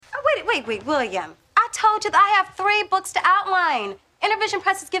Wait, William. I told you that I have 3 books to outline. Intervision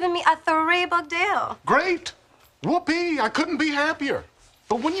Press has given me a 3-book deal. Great. Whoopee, I couldn't be happier.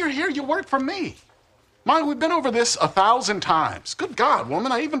 But when you're here, you work for me. Molly, we've been over this 1,000 times. Good God,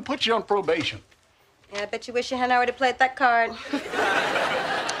 woman, I even put you on probation. Yeah, I bet you wish you hadn't already played that card.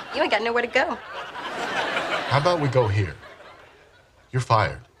 You ain't got nowhere to go. How about we go here? You're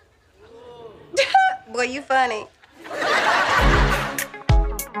fired. Boy, you funny.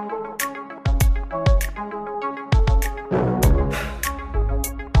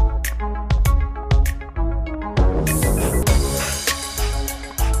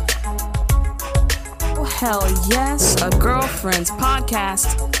 Hell yes, a girlfriend's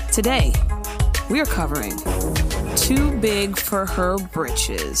podcast. Today, we are covering Too Big for Her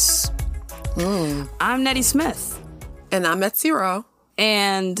Britches. I'm Nettie Smith. And I'm Etsy Rowe.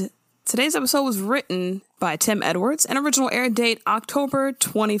 And today's episode was written by Tim Edwards and original air date October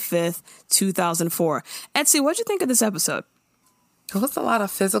 25th, 2004. Etsy, what'd you think of this episode? It was a lot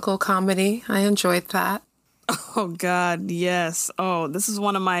of physical comedy. I enjoyed that. Oh God, yes. Oh, this is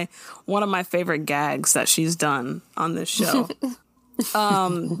one of my favorite gags that she's done on this show.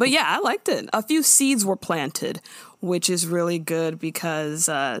 But yeah, I liked it. A few seeds were planted, which is really good because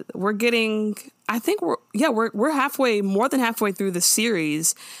we're getting. I think we're more than halfway through the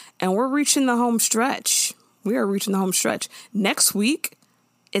series, and we're reaching the home stretch. We are reaching the home stretch. Next week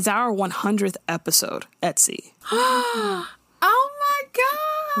is our 100th episode. Etsy. Oh my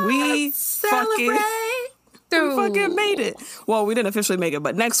God! We fucking made it. Well, we didn't officially make it,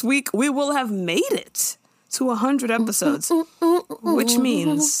 but next week we will have made it to 100 episodes, which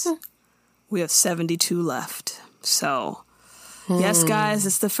means we have 72 left. So, yes, guys,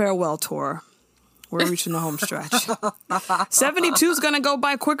 it's the farewell tour. We're reaching the home stretch. 72 is going to go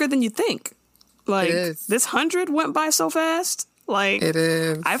by quicker than you think. Like, this 100 went by so fast. Like, it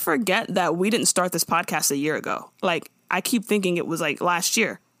is. I forget that we didn't start this podcast a year ago. Like, I keep thinking it was like last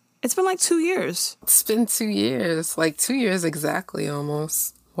year. It's been like 2 years. It's been 2 years. Like 2 years exactly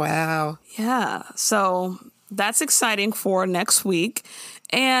almost. Wow. Yeah. So that's exciting for next week.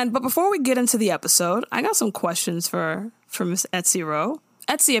 But before we get into the episode, I got some questions for Miss Etsy Rowe.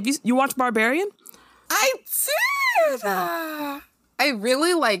 Etsy, have you watched Barbarian? I did. I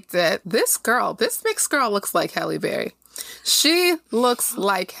really liked it. This mixed girl looks like Halle Berry. She looks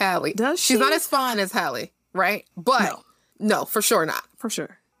like Halle. Does she? She's not as fine as Halle, right? But no, for sure not. For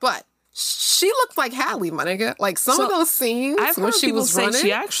sure. But she looked like Halle, my nigga. Like some of those scenes when she was running.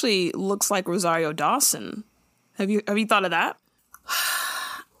 She actually looks like Rosario Dawson. Have you thought of that?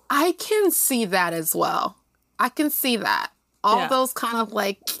 I can see that as well. I can see that. All those kind of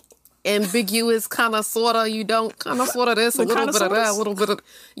like ambiguous kind of sort of, you don't kind of sort of this, a little bit of that, a little bit of...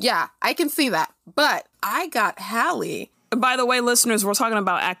 Yeah, I can see that. But I got Halle. By the way, listeners, we're talking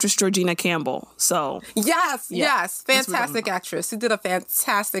about actress Georgina Campbell. So yes, fantastic actress. She did a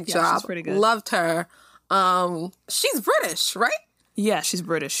fantastic job. She's pretty good. Loved her. She's British, right? Yeah, she's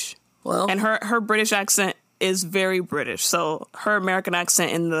British. Well, and her British accent is very British. So her American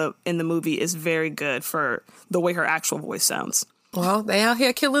accent in the movie is very good for the way her actual voice sounds. Well, they out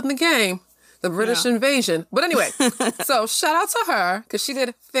here killing the game. The British invasion. But anyway, so shout out to her because she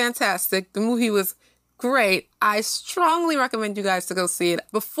did fantastic. The movie was great. I strongly recommend you guys to go see it.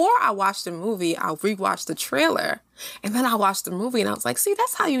 Before I watched the movie, I rewatched the trailer. And then I watched the movie and I was like, see,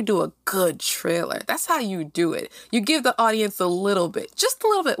 that's how you do a good trailer. That's how you do it. You give the audience a little bit, just a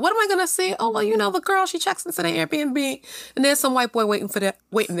little bit. What am I going to see? Oh, well, the girl, she checks into the Airbnb and there's some white boy waiting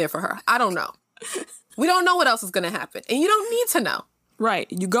there for her. I don't know. We don't know what else is going to happen. And you don't need to know. Right.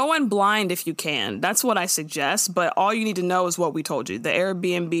 You go in blind if you can. That's what I suggest. But all you need to know is what we told you. The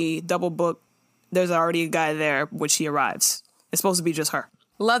Airbnb double book. There's already a guy there when she arrives. It's supposed to be just her.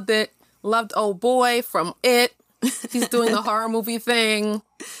 Loved it. Loved old boy from It. He's doing the horror movie thing.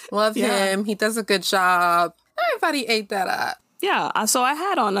 Love him. He does a good job. Everybody ate that up. Yeah. So I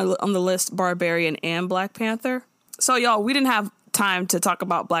had on the list Barbarian and Black Panther. So y'all, we didn't have time to talk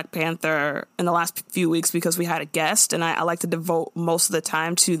about Black Panther in the last few weeks because we had a guest, and I like to devote most of the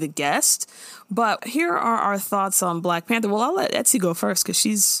time to the guest. But here are our thoughts on Black Panther. Well, I'll let Etsy go first because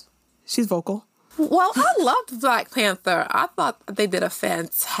she's vocal. Well, I loved Black Panther. I thought they did a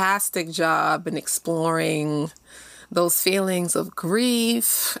fantastic job in exploring those feelings of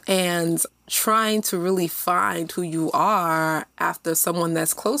grief and trying to really find who you are after someone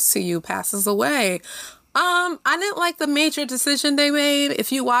that's close to you passes away. I didn't like the major decision they made.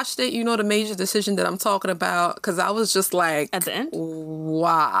 If you watched it, you know the major decision that I'm talking about. Because I was just like, at the end,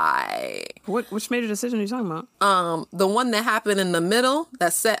 why? Which major decision are you talking about? The one that happened in the middle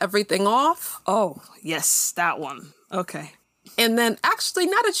that set everything off. Oh, yes, that one. Okay. And then, actually,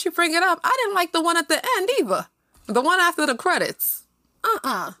 now that you bring it up, I didn't like the one at the end either. The one after the credits.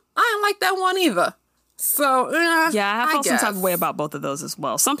 I didn't like that one either. So, Yeah, I felt some type of way about both of those as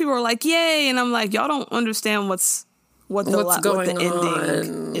well. Some people are like, yay, and I'm like, y'all don't understand what the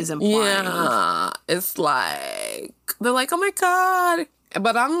ending is implying. Yeah, it's like, they're like, oh my God.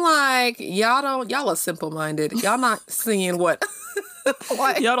 But I'm like, y'all are simple-minded. Y'all not seeing what...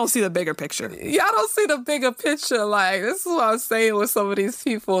 like, y'all don't see the bigger picture. Y'all don't see the bigger picture. Like, this is what I'm saying with some of these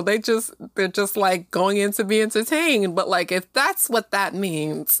people. They're just like going in to be entertained. But like, if that's what that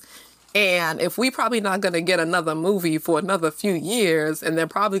means, and if we probably not going to get another movie for another few years, and they're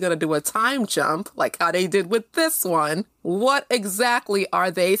probably going to do a time jump like how they did with this one, what exactly are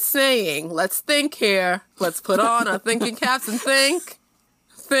they saying? Let's think here. Let's put on our thinking caps and think.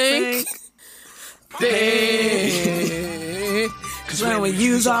 Cause when we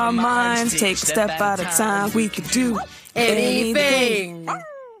use our minds, take a step at a time, we can do anything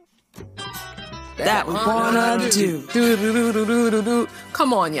that we wanna do.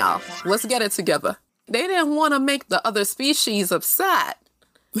 Come on, y'all. Let's get it together. They didn't want to make the other species upset.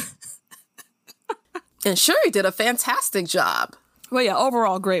 And Shuri did a fantastic job. Well, yeah,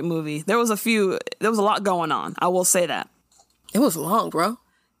 overall, great movie. There was a lot going on. I will say that. It was long, bro.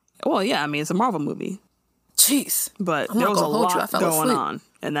 Well, yeah, I mean, it's a Marvel movie. Jeez. But there was a lot going on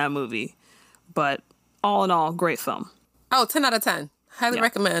in that movie. But all in all, great film. Oh, 10 out of 10. Highly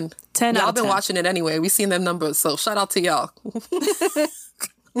recommend. 10 out of 10. Y'all been watching it anyway. We've seen them numbers, so shout out to y'all.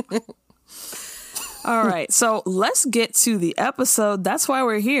 All right, so let's get to the episode. That's why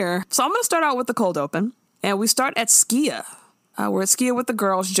we're here. So I'm going to start out with the cold open. And we start at Skia. We're at Skia with the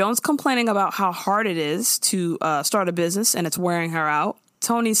girls. Joan's complaining about how hard it is to start a business, and it's wearing her out.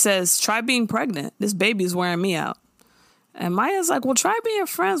 Tony says, try being pregnant. This baby's wearing me out. And Maya's like, well, try being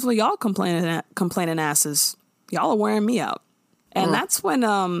friends with y'all complaining asses. Y'all are wearing me out. And that's when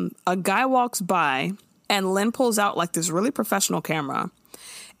a guy walks by and Lynn pulls out like this really professional camera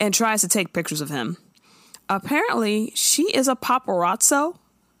and tries to take pictures of him. Apparently, she is a paparazzo.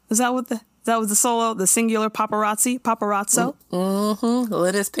 Is that what the singular paparazzo? Mm-hmm.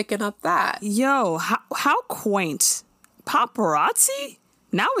 Lynn is picking up that. Yo, how quaint. Paparazzi?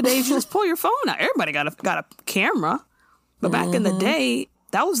 Nowadays, you just pull your phone out. Everybody got a camera. But back in the day,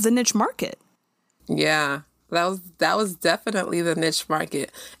 that was the niche market. Yeah, that was definitely the niche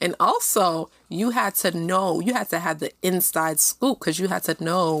market. And also, you had to have the inside scoop because you had to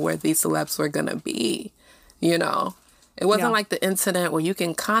know where these celebs were going to be. You know, it wasn't like the internet where you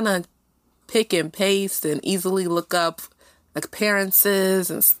can kind of pick and paste and easily look up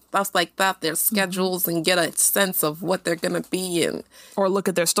appearances and stuff like that, their schedules, and get a sense of what they're going to be in. Or look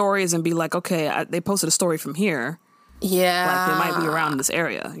at their stories and be like, okay, they posted a story from here. Yeah. Like they might be around this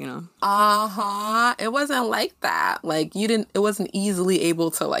area, you know? Uh-huh. It wasn't like that. Like it wasn't easily able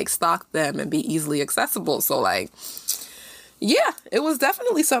to like stalk them and be easily accessible. So like, yeah, it was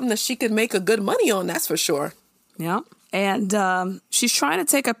definitely something that she could make a good money on, that's for sure. Yeah. And she's trying to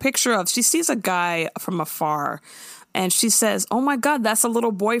take a picture of, she sees a guy from afar and she says, oh my God, that's a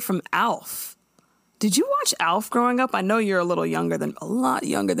little boy from Alf. Did you watch Alf growing up? I know you're a lot younger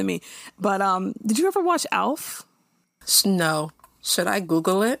than me, but did you ever watch Alf? No. Should I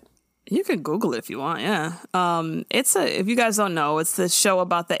Google it? You can Google it if you want, yeah. If you guys don't know, it's the show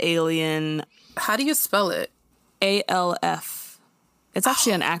about the alien. How do you spell it? ALF. It's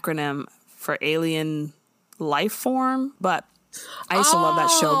actually an acronym for alien life form, but I used to love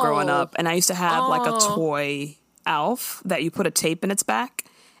that show growing up, and I used to have like a toy Alf that you put a tape in its back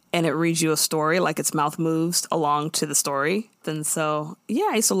and it reads you a story, like its mouth moves along to the story. And so, yeah,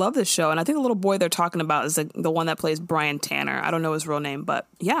 I used to love this show. And I think the little boy they're talking about is the one that plays Brian Tanner. I don't know his real name, but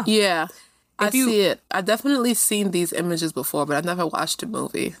yeah. Yeah, I see it. I've definitely seen these images before, but I've never watched a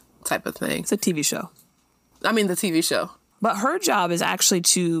movie type of thing. It's a TV show. I mean, the TV show. But her job is actually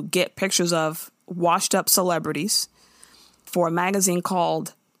to get pictures of washed up celebrities for a magazine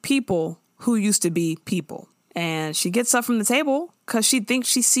called People Who Used to Be People. And she gets up from the table because she thinks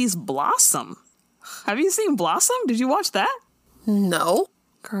she sees Blossom. Have you seen Blossom? Did you watch that? No.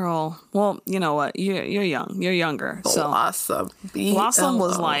 Girl, well, you know what? You're young. You're younger. Blossom. Blossom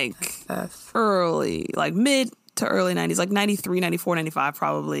was like early, like mid to early 90s, like 93, 94, 95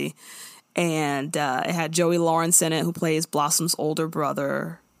 probably. And it had Joey Lawrence in it, who plays Blossom's older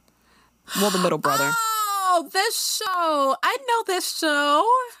brother. Well, the middle brother. Oh, this show. I know this show.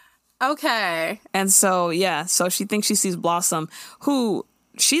 Okay. And so, yeah, so she thinks she sees Blossom, who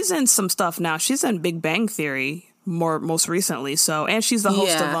she's in some stuff now. She's in Big Bang Theory most recently. So, and she's the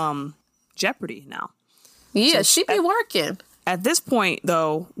host of Jeopardy now. Yeah, so she be working. At this point,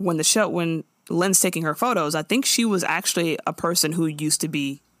 though, when Lynn's taking her photos, I think she was actually a person who used to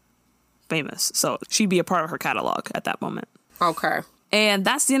be famous. So she'd be a part of her catalog at that moment. Okay. And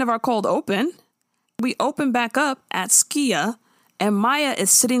that's the end of our cold open. We open back up at Skia, and Maya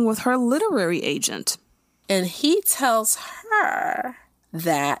is sitting with her literary agent. And he tells her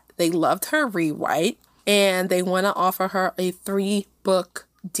that they loved her rewrite and they want to offer her a 3-book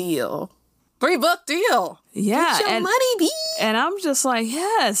deal. 3-book deal. Yeah. Get your money, B. And I'm just like,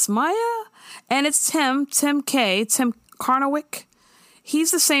 yes, Maya. And it's Tim Karnawick.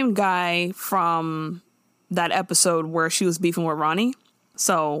 He's the same guy from that episode where she was beefing with Ronnie.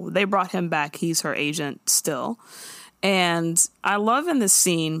 So they brought him back. He's her agent still. And I love in this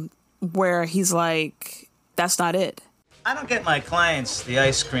scene where he's like, that's not it. I don't get my clients the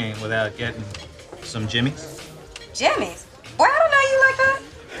ice cream without getting some Jimmy's. Jimmy's? Boy, I don't know you like that.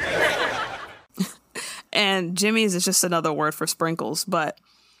 And Jimmy's is just another word for sprinkles. But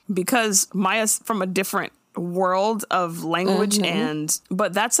because Maya's from a different world of language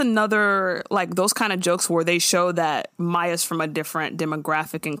but that's another, like, those kind of jokes where they show that Maya's from a different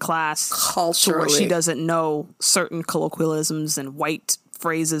demographic and class culturally, where she doesn't know certain colloquialisms and white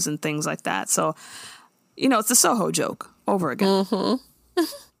phrases and things like that. So, you know, it's a Soho joke over again.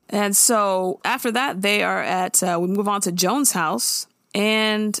 And so after that, they are at we move on to Joan's house,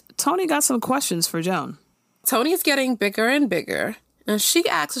 and Tony got some questions for Joan. Tony's getting bigger and bigger. And she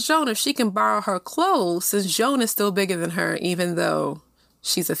asks Joan if she can borrow her clothes since Joan is still bigger than her, even though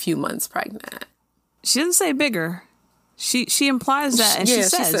she's a few months pregnant. She didn't say bigger. She implies that, and she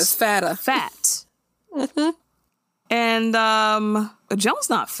says fatter. Fat. And Joan's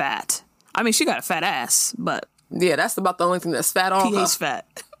not fat. I mean, she got a fat ass, but yeah, that's about the only thing that's fat on her. PA's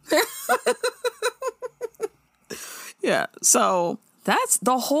fat. Yeah, so that's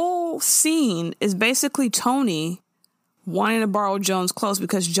the whole scene is basically Tony wanting to borrow Joan's clothes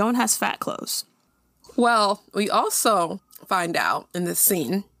because Joan has fat clothes. Well, we also find out in this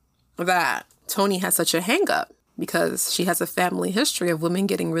scene that Tony has such a hang-up because she has a family history of women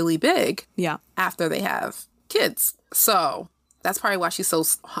getting really big after they have kids. So that's probably why she's so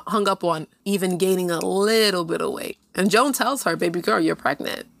hung up on even gaining a little bit of weight. And Joan tells her, baby girl, you're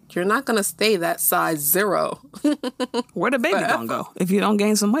pregnant. You're not going to stay that size 0. Where the baby gonna go if you don't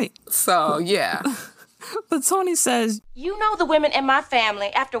gain some weight? So, yeah. But Tony says, you know the women in my family,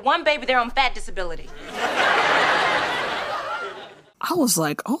 after one baby, they're on fat disability. I was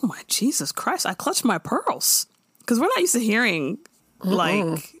like, oh my Jesus Christ, I clutched my pearls. Because we're not used to hearing,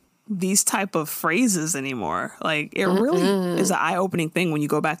 like, these type of phrases anymore. Like, it really is an eye-opening thing when you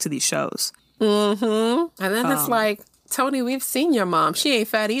go back to these shows. And then it's like, Tony, we've seen your mom. She ain't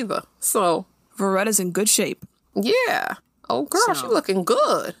fat either. So Veretta's in good shape. Yeah. Oh, girl, she looking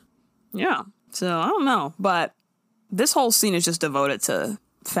good. Yeah. So I don't know. But this whole scene is just devoted to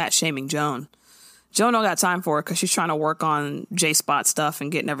fat shaming Joan. Joan don't got time for it because she's trying to work on J-Spot stuff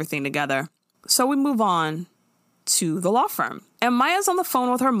and getting everything together. So we move on to the law firm. And Maya's on the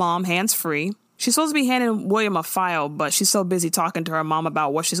phone with her mom, hands-free. She's supposed to be handing William a file, but she's so busy talking to her mom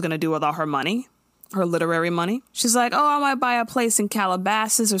about what she's going to do with all her money. Her literary money. She's like, oh, I might buy a place in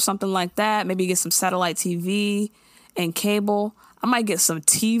Calabasas or something like that. Maybe get some satellite TV and cable. I might get some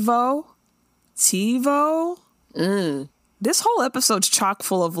TiVo. This whole episode's chock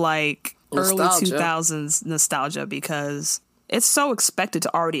full of like nostalgia. Early 2000s nostalgia because it's so expected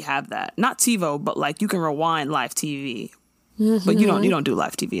to already have that. Not TiVo, but like you can rewind live TV. But you don't do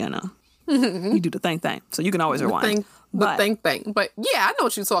live TV, I know. You do the thing. So you can always rewind. The thing. But yeah, I know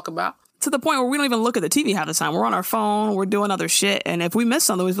what you're talking about. To the point where we don't even look at the TV half the time. We're on our phone, we're doing other shit, and if we miss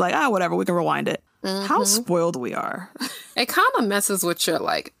something, we're like, whatever, we can rewind it. How spoiled we are. It kind of messes with your,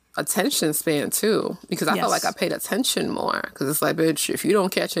 like, attention span, too, because I felt like I paid attention more, because it's like, bitch, if you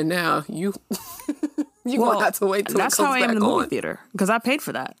don't catch it now, you won't have to wait till it comes back on. That's how I am in the movie theater, because I paid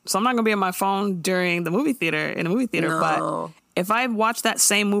for that. So I'm not going to be on my phone during the movie theater, but if I watch that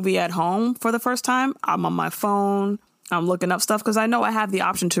same movie at home for the first time, I'm on my phone, I'm looking up stuff because I know I have the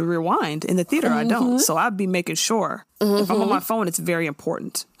option to rewind. In the theater, I don't. So I'd be making sure. If I'm on my phone, it's very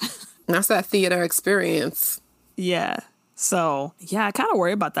important. That's that theater experience. Yeah. So, yeah, I kind of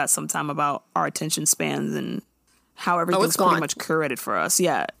worry about that sometime, about our attention spans and how everything's pretty much curated for us.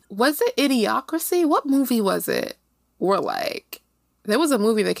 Yeah. Was it Idiocracy? What movie was it? Or like, there was a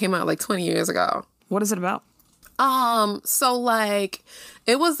movie that came out like 20 years ago. What is it about? So like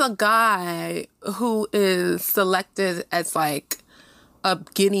it was a guy who is selected as like a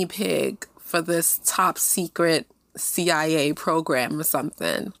guinea pig for this top secret CIA program or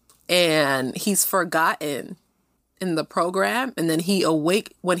something. And he's forgotten in the program. And then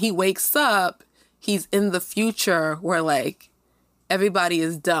when he wakes up, he's in the future where like everybody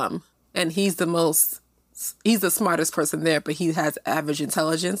is dumb and he's the smartest person there, but he has average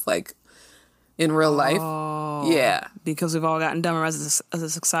intelligence, like in real life. Yeah. Because we've all gotten dumber as a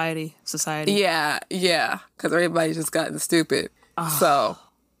society. Yeah. Because everybody's just gotten stupid. So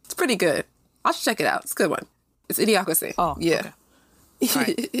it's pretty good. I'll check it out. It's a good one. It's Idiocracy. Oh, yeah. Okay. All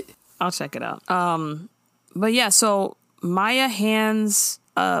right. I'll check it out. But yeah, so Maya hands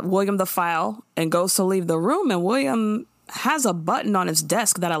William the file and goes to leave the room, and William has a button on his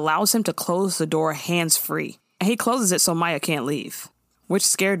desk that allows him to close the door hands-free. And he closes it so Maya can't leave, which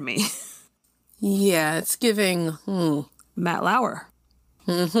scared me. Yeah, it's giving Matt Lauer.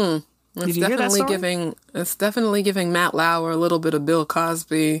 Mm-hmm. Did you hear that story? It's definitely giving Matt Lauer a little bit of Bill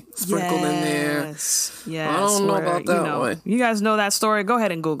Cosby sprinkled in there. Yes. I don't know about that one. You guys know that story? Go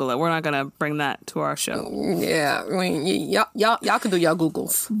ahead and Google it. We're not going to bring that to our show. Yeah, I mean, y'all can do y'all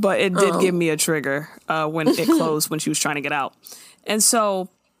Googles. But it did give me a trigger when it closed when she was trying to get out. And so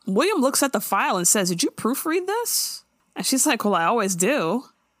William looks at the file and says, "Did you proofread this?" And she's like, "Well, I always do."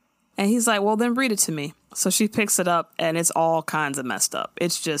 And he's like, "Well, then read it to me." So she picks it up, and it's all kinds of messed up.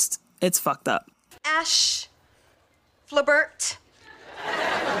 It's fucked up. Ash, Flabert,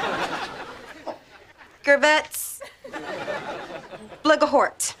 Gervets,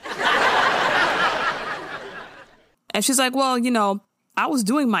 Bligahort. And she's like, "Well, I was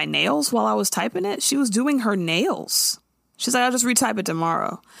doing my nails while I was typing it." She was doing her nails. She's like, "I'll just retype it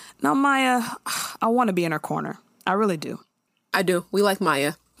tomorrow." Now, Maya, I want to be in her corner. I really do. I do. We like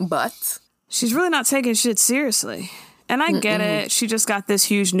Maya, but she's really not taking shit seriously. And I get it. She just got this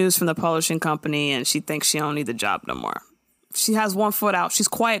huge news from the publishing company, and she thinks she don't need the job no more. She has one foot out. She's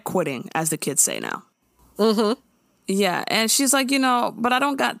quiet quitting, as the kids say now. Mm-hmm. Yeah, and she's like, but I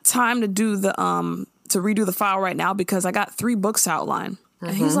don't got time to do to redo the file right now because I got 3 books outlined. Mm-hmm.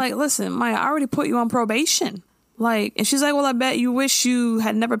 And he's like, "Listen, Maya, I already put you on probation." And she's like, "Well, I bet you wish you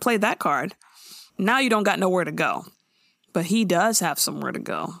had never played that card. Now you don't got nowhere to go." But he does have somewhere to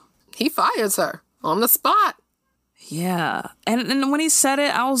go. He fires her on the spot. Yeah. And when he said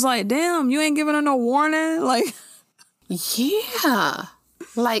it, I was like, damn, you ain't giving her no warning? Yeah.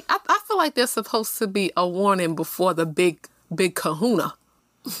 I feel like there's supposed to be a warning before the big kahuna.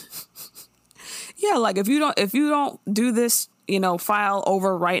 Yeah, if you don't do this, file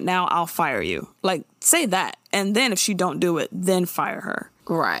over right now, I'll fire you. Say that. And then if she don't do it, then fire her.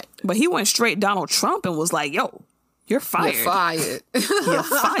 Right. But he went straight Donald Trump and was like, "Yo, you're fired. You're fired." You're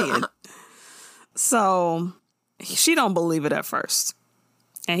fired. So she don't believe it at first.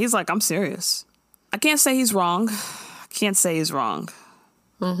 And he's like, "I'm serious." I can't say he's wrong.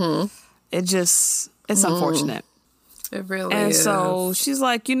 Mm-hmm. It's unfortunate. It really is. And is. so she's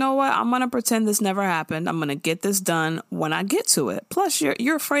like, "You know what? I'm going to pretend this never happened. I'm going to get this done when I get to it. Plus,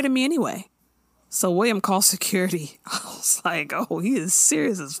 you're afraid of me anyway." So William calls security. I was like, "Oh, he is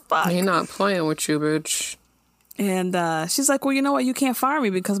serious as fuck. He not playing with you, bitch." And she's like, "Well, you know what? You can't fire me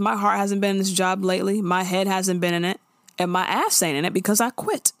because my heart hasn't been in this job lately. My head hasn't been in it. And my ass ain't in it because I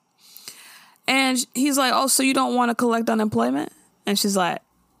quit." And he's like, "Oh, so you don't want to collect unemployment?" And she's like,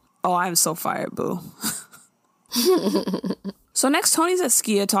 "Oh, I'm so fired, boo." So next, Tony's at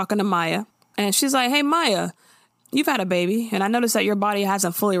Skia talking to Maya. And she's like, "Hey, Maya, you've had a baby. And I noticed that your body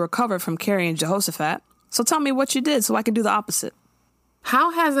hasn't fully recovered from carrying Jehoshaphat. So tell me what you did so I can do the opposite."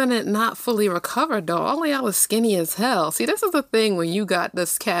 How hasn't it not fully recovered, though? All y'all is skinny as hell. See, this is the thing when you got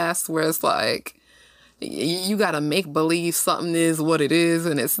this cast where it's like, you got to make believe something is what it is,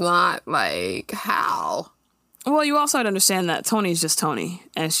 and it's not. How? Well, you also have to understand that Tony's just Tony,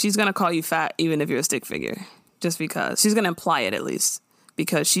 and she's going to call you fat even if you're a stick figure, just because. She's going to imply it, at least,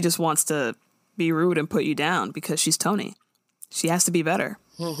 because she just wants to be rude and put you down because she's Tony. She has to be better.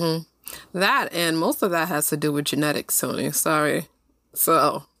 Mm-hmm. That, and most of that has to do with genetics, Tony. Sorry.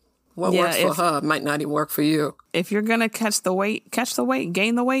 So, what works for her might not even work for you. If you're going to catch the weight,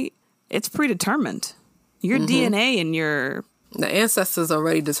 gain the weight, it's predetermined. Your DNA and the ancestors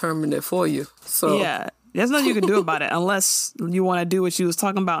already determined it for you. So yeah, there's nothing you can do about it unless you want to do what she was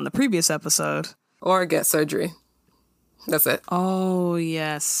talking about in the previous episode. Or get surgery. That's it. Oh,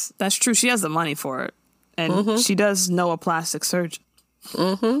 yes. That's true. She has the money for it. And she does know a plastic surgeon.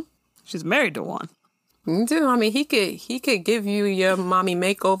 Mm-hmm. She's married to one. You do. I mean, he could give you your mommy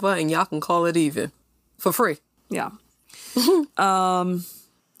makeover and y'all can call it even. For free. Yeah.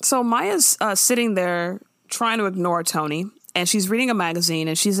 So Maya's sitting there trying to ignore Tony, and she's reading a magazine,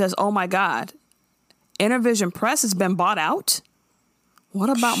 and she says, "Oh my God, Intervision Press has been bought out? What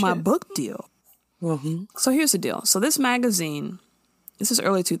about my book deal?" Mm-hmm. So here's the deal. So this magazine, this is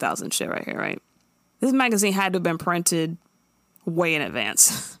early 2000 shit right here, right? This magazine had to have been printed way in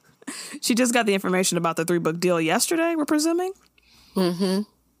advance. She just got the information about the 3-book deal yesterday, we're presuming? Mm-hmm.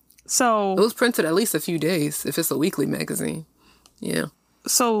 So It was printed at least a few days if it's a weekly magazine. Yeah.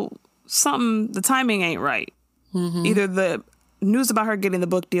 so the timing ain't right. Either the news about her getting the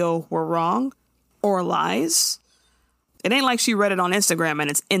book deal were wrong or lies. It ain't like she read it on Instagram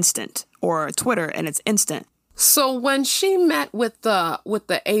and it's instant, or Twitter and it's instant. So when she met with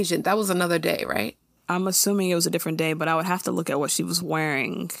the agent, that was another day, right? I'm assuming it was a different day, but I would have to look at what she was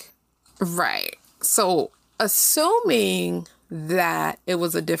wearing. Right. So assuming that it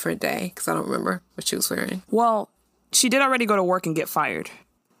was a different day, because I don't remember what she was wearing. Well, she did already go to work and get fired.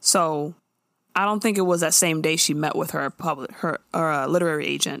 So I don't think it was that same day she met with her literary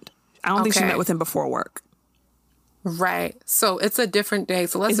agent. I don't think she Okay. met with him before work. Right. So it's a different day.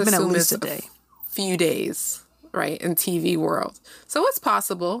 So let's It's been at assume least it's a day. few days, right, in TV world. So it's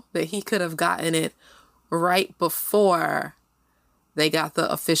possible that he could have gotten it right before they got the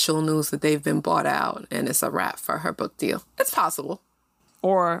official news that they've been bought out and it's a wrap for her book deal. It's possible.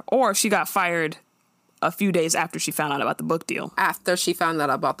 Or she got fired a few days after she found out about the book deal. After she found out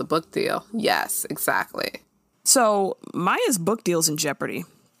about the book deal. Yes, exactly. So Maya's book deal's in jeopardy,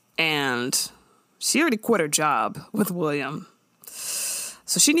 and she already quit her job with William.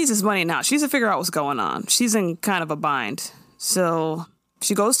 So she needs his money now. She needs to figure out what's going on. She's in kind of a bind. So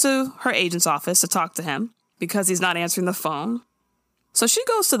she goes to her agent's office to talk to him because he's not answering the phone. So she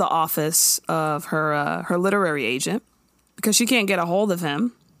goes to the office of her literary agent because she can't get a hold of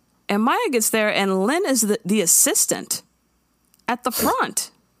him. And Maya gets there, and Lynn is the assistant at the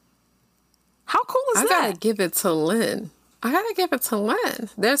front. How cool is I that? gotta give it to Lynn.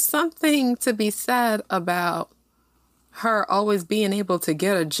 There's something to be said about her always being able to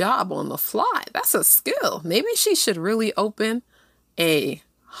get a job on the fly. That's a skill. Maybe she should really open a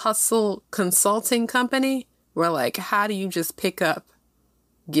hustle consulting company where, like, how do you just pick up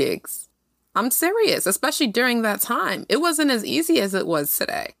gigs? I'm serious, especially during that time. It wasn't as easy as it was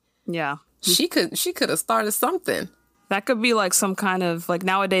today. Yeah. She could have started something. That could be like some kind of, like,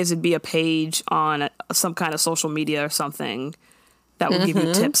 nowadays it'd be a page on some kind of social media or something that will give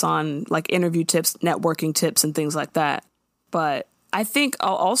you tips on, like, interview tips, networking tips, and things like that. But I think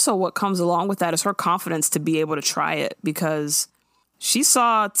also what comes along with that is her confidence to be able to try it, because she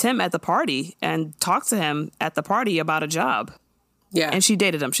saw Tim at the party and talked to him at the party about a job. Yeah. And she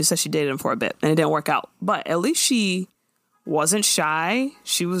dated him. She said she dated him for a bit and it didn't work out. But at least she wasn't shy.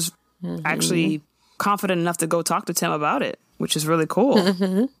 She was actually confident enough to go talk to Tim about it, which is really cool.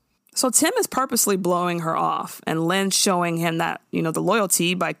 So Tim is purposely blowing her off, and Lynn's showing him that, you know, the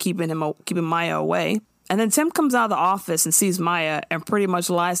loyalty by keeping Maya away. And then Tim comes out of the office and sees Maya and pretty much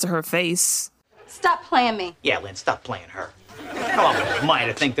lies to her face. Stop playing me. Yeah, Lynn, stop playing her. Come on, Maya,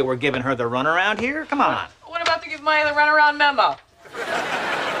 to think that we're giving her the runaround here? Come on. What about to give Maya the runaround memo?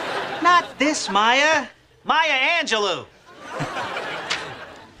 Not this Maya. Maya Angelou.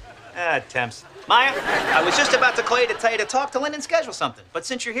 Temps. Maya, I was just about to call you to tell you to talk to Lynn and schedule something. But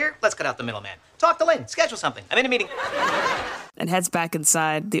since you're here, let's cut out the middleman. Talk to Lynn, schedule something. I'm in a meeting. And heads back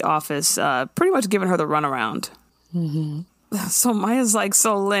inside the office, pretty much giving her the runaround. So Maya's like,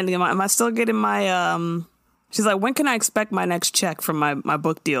 so Lynn, am I still getting my, she's like, when can I expect my next check from my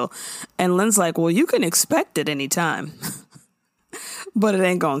book deal? And Lynn's like, well, you can expect it anytime. But it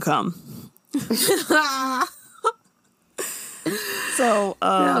ain't gonna come. So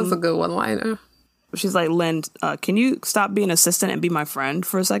that was a good one-liner. she's like, Lynn, can you stop being assistant and be my friend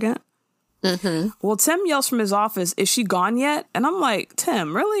for a second? Well, Tim yells from his office, is she gone yet? And I'm like,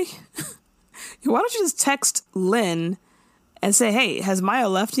 Tim, really? Why don't you just text Lynn and say, hey, has Maya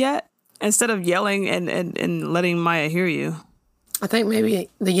left yet? Instead of yelling and letting Maya hear you. I think maybe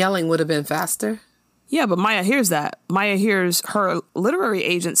the yelling would have been faster. Yeah, but Maya hears that. Maya hears her literary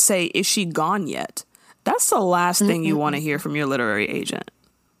agent say, is she gone yet? That's the last thing you want to hear from your literary agent.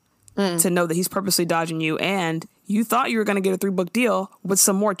 To know that he's purposely dodging you, and you thought you were going to get a 3-book deal with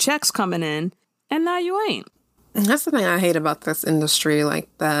some more checks coming in, and now you ain't. And that's the thing I hate about this industry, like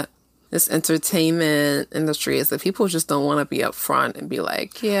that. This entertainment industry is that people just don't want to be upfront and be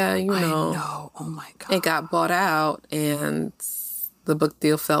like, yeah, you know, I know. Oh my God. it got bought out and the book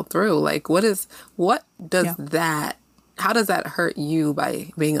deal fell through. Like, what does that, how does that hurt you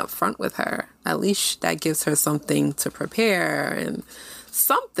by being upfront with her? At least that gives her something to prepare and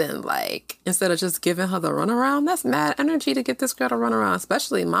something, like, instead of just giving her the runaround. That's mad energy to get this girl to run around,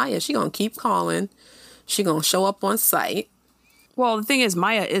 especially Maya. She gonna keep calling. She gonna show up on site. Well, the thing is,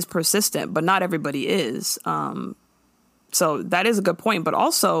 Maya is persistent, but not everybody is. So that is a good point. But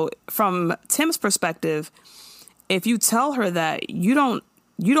also, from Tim's perspective, if you tell her that you don't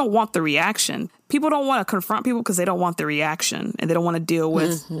want the reaction, people don't want to confront people because they don't want the reaction, and they don't want to deal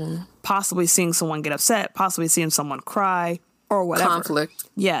with possibly seeing someone get upset, possibly seeing someone cry, or whatever. conflict.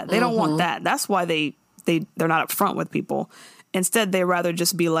 Yeah, they don't want that. That's why they're not upfront with people. Instead, they rather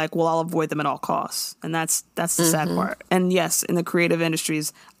just be like, well, I'll avoid them at all costs. And that's the sad part. And yes, in the creative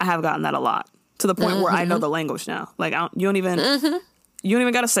industries, I have gotten that a lot, to the point where I know the language now. Like, you don't even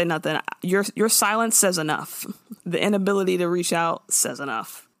got to say nothing. Your silence says enough. The inability to reach out says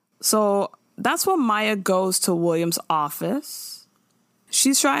enough. So that's when Maya goes to William's office.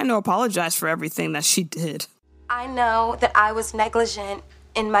 She's trying to apologize for everything that she did. I know that I was negligent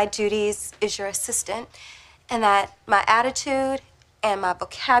in my duties as your assistant, and that my attitude and my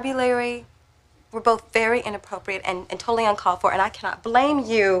vocabulary were both very inappropriate and totally uncalled for, and I cannot blame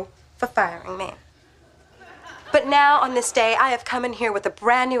you for firing me. But now, on this day, I have come in here with a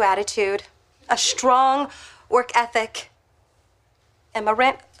brand new attitude, a strong work ethic, and my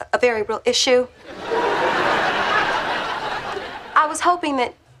rent, a very real issue. I was hoping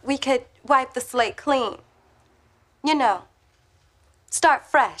that we could wipe the slate clean. You know, start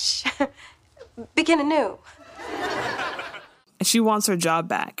fresh, begin anew. And she wants her job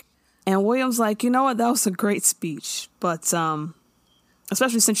back. And William's like, you know what? That was a great speech. But,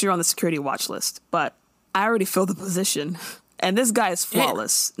 especially since you're on the security watch list. But I already filled the position. And this guy is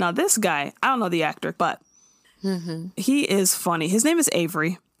flawless. Now, this guy, I don't know the actor, but he is funny. His name is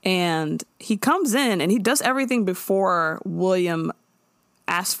Avery. And he comes in and he does everything before William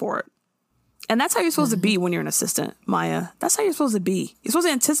asks for it. And that's how you're supposed to be when you're an assistant, Maya. That's how you're supposed to be. You're supposed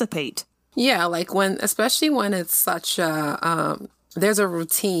to anticipate. Yeah, like especially when it's such a, there's a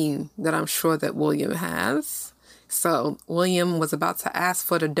routine that I'm sure that William has. So William was about to ask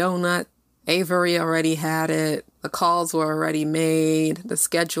for the donut. Avery already had it. The calls were already made. The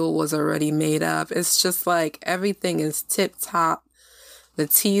schedule was already made up. It's just like everything is tip top. The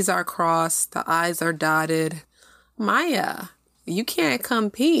T's are crossed. The I's are dotted. Maya, you can't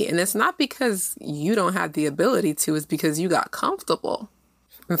compete. And it's not because you don't have the ability to. It's because you got comfortable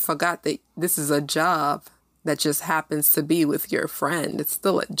and forgot that this is a job that just happens to be with your friend. It's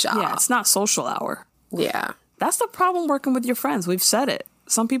still a job. Yeah, it's not social hour. Yeah. That's the problem working with your friends. We've said it.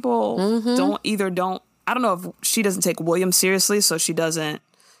 Some people don't. I don't know if she doesn't take William seriously, so she doesn't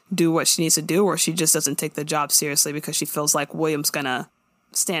do what she needs to do, or she just doesn't take the job seriously because she feels like William's going to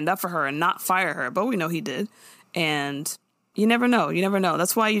stand up for her and not fire her. But we know he did. And you never know. You never know.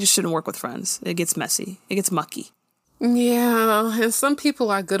 That's why you just shouldn't work with friends. It gets messy. It gets mucky. Yeah. And some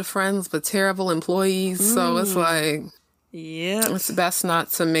people are good friends, but terrible employees. So it's like, yeah, it's best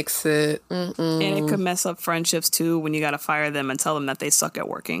not to mix it. And it could mess up friendships too when you got to fire them and tell them that they suck at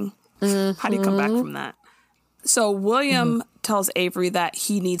working. How do you come back from that? So William tells Avery that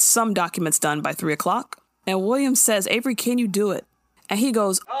he needs some documents done by 3:00. And William says, Avery, can you do it? And he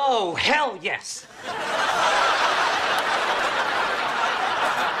goes, oh, hell yes. Oh,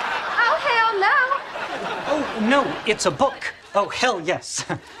 hell no. Oh, no, it's a book. Oh, hell yes.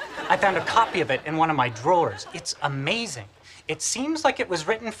 I found a copy of it in one of my drawers. It's amazing. It seems like it was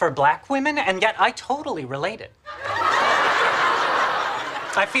written for black women, and yet I totally related.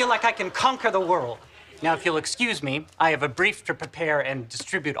 I feel like I can conquer the world. Now, if you'll excuse me, I have a brief to prepare and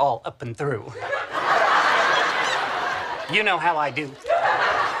distribute all up and through. You know how I do.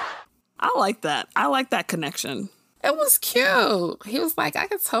 I like that. I like that connection. It was cute. He was like, I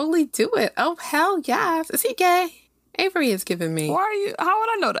could totally do it. Oh, hell yes. Is he gay? Avery is giving me. How would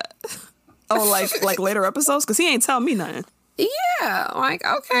I know that? Oh, like later episodes? Because he ain't telling me nothing. Yeah. Like,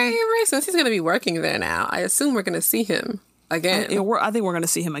 okay, Avery, since he's going to be working there now, I assume we're going to see him again. I think we're going to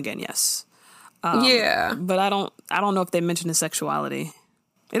see him again, yes. Yeah. But I don't know if they mention his sexuality.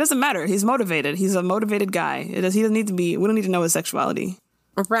 It doesn't matter. He's motivated. He's a motivated guy. He doesn't need to be. We don't need to know his sexuality.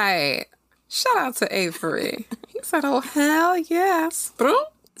 Right. Shout out to Avery. He said, oh, hell yes, bro.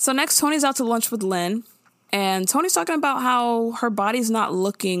 So next, Tony's out to lunch with Lynn. And Tony's talking about how her body's not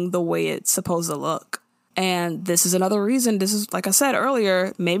looking the way it's supposed to look. And this is another reason. This is, like I said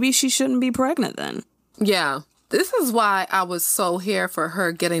earlier, maybe she shouldn't be pregnant then. Yeah. This is why I was so here for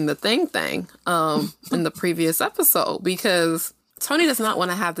her getting the thing in the previous episode, because Tony does not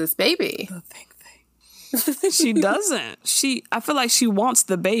want to have this baby. The thing. She doesn't. I feel like she wants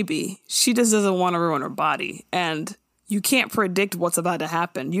the baby. She just doesn't want to ruin her body. And you can't predict what's about to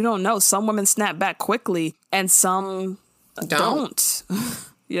happen. You don't know. Some women snap back quickly and some don't.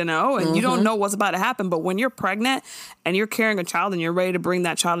 You know, and you don't know what's about to happen. But when you're pregnant and you're carrying a child and you're ready to bring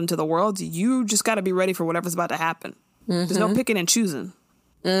that child into the world, you just got to be ready for whatever's about to happen. There's no picking and choosing.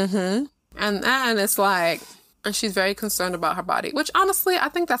 And it's like, and she's very concerned about her body, which honestly, I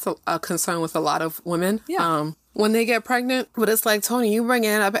think that's a concern with a lot of women. Yeah. When they get pregnant. But it's like, Tony, you bring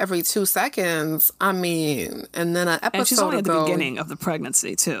it up every 2 seconds. I mean, and then an episode And she's only at the ago, beginning of the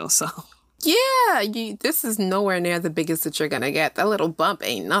pregnancy, too, so... Yeah, this is nowhere near the biggest that you're going to get. That little bump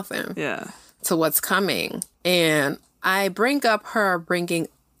ain't nothing to what's coming. And I bring up her bringing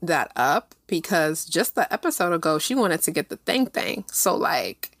that up because just the episode ago, she wanted to get the thing. So,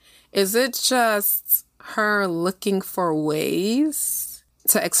 like, is it just her looking for ways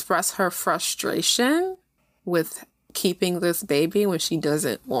to express her frustration with keeping this baby when she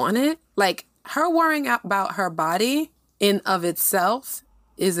doesn't want it? Like, her worrying about her body in of itself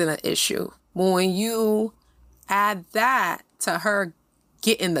isn't an issue. But when you add that to her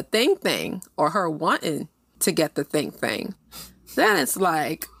getting the thing or her wanting to get the thing, then it's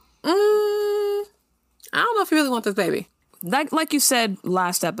like, I don't know if you really want this baby. Like you said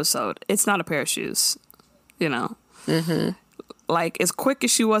last episode, it's not a pair of shoes, you know? Mm-hmm. Like, as quick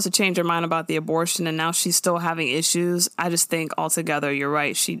as she was to change her mind about the abortion and now she's still having issues, I just think altogether, you're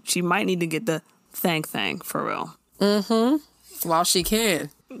right. She might need to get the thing for real. Mm-hmm. While she can.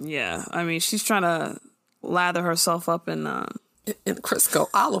 Yeah. I mean, she's trying to lather herself up in Crisco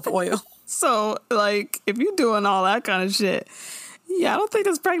olive oil. So, like, if you're doing all that kind of shit, yeah, I don't think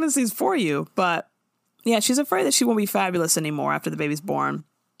this pregnancy's for you. But, yeah, she's afraid that she won't be fabulous anymore after the baby's born.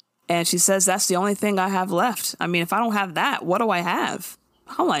 And she says, that's the only thing I have left. I mean, if I don't have that, what do I have?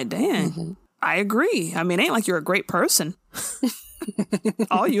 I'm like, dang, I agree. I mean, it ain't like you're a great person.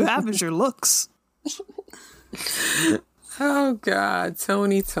 All you have is your looks. Oh, God.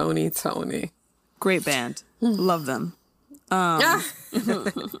 Tony. Great band. Love them. So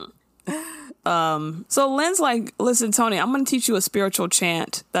Lynn's like, listen, Tony, I'm going to teach you a spiritual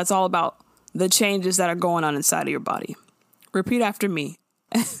chant that's all about the changes that are going on inside of your body. Repeat after me.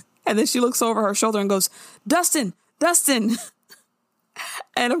 And then she looks over her shoulder and goes, Dustin.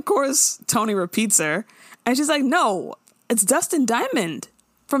 And of course, Tony repeats her. And she's like, no, it's Dustin Diamond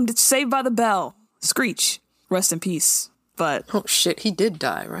from Saved by the Bell. Screech. Rest in peace. But oh, shit, he did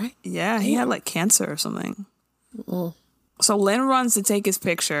die, right? Yeah, he had like cancer or something. So Lynn runs to take his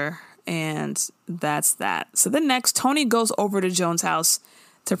picture, and that's that. So then next, Tony goes over to Joan's house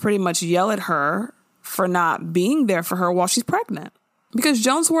to pretty much yell at her for not being there for her while she's pregnant. Because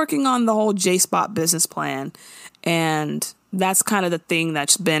Joan's working on the whole J-Spot business plan, and that's kind of the thing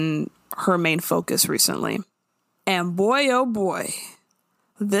that's been her main focus recently. And boy, oh boy,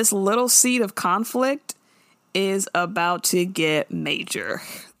 this little seed of conflict is about to get major.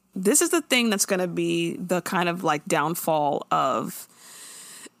 This is the thing that's going to be the kind of like downfall of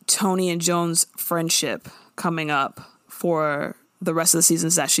Tony and Joan's friendship coming up for the rest of the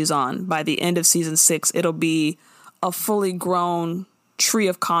seasons that she's on. By the end of season 6, it'll be a fully grown tree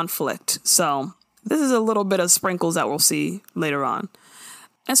of conflict. So this is a little bit of sprinkles that we'll see later on.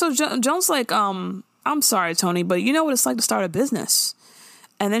 And so Joan's like, I'm sorry, Tony, but you know what it's like to start a business.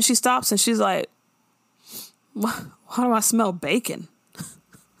 And then she stops and she's like, why do I smell bacon?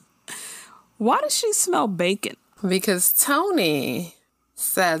 Why does she smell bacon? Because Tony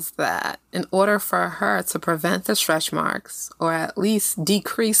says that in order for her to prevent the stretch marks, or at least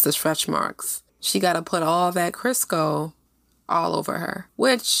decrease the stretch marks, she got to put all that Crisco all over her.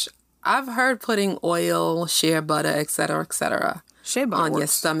 Which I've heard putting oil, shea butter, etc. Shea butter on works. your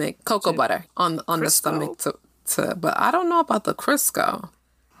stomach, cocoa butter on the stomach to. But I don't know about the Crisco.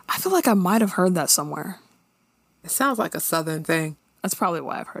 I feel like I might have heard that somewhere. It sounds like a Southern thing. That's probably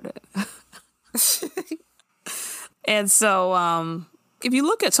why I've heard it. And so, if you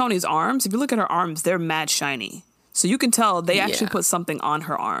look at Tony's arms, if you look at her arms, they're mad shiny. So you can tell they actually put something on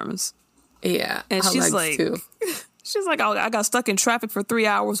her arms. Yeah. And she's like, too. She's like, oh, I got stuck in traffic for 3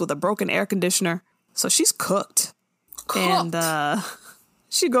 hours with a broken air conditioner. So she's cooked. And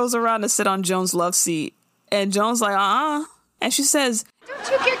she goes around to sit on Joan's love seat. And Joan's like, And she says, Don't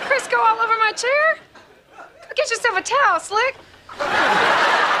you get Crisco all over my chair? Go get yourself a towel, Slick.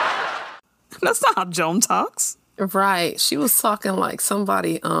 that's not how Joan talks. Right. She was talking like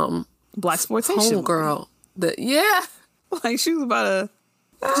somebody, Blaxploitation. homegirl. Like she was about to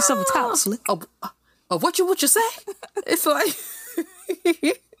get yourself a towel, Slick. What you say? It's like,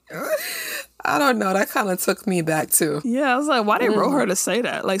 I don't know. That kind of took me back too. Yeah, I was like, why they wrote her to say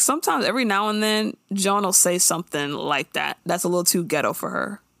that? Like sometimes every now and then, Joan will say something like that. That's a little too ghetto for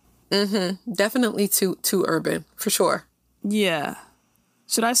her. Mm-hmm. Definitely too urban, for sure. Yeah.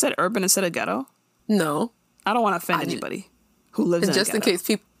 Should I have said urban instead of ghetto? No. I don't want to offend anybody who lives in a just ghetto. in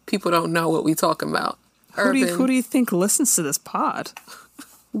case people don't know what we talking about. Who do you think listens to this pod?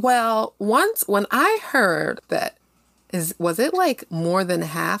 Well, once when I heard that was it like more than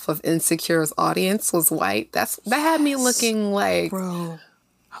half of Insecure's audience was white? That had me looking like, bro.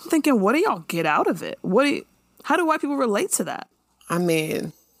 I'm thinking, what do y'all get out of it? How do white people relate to that? I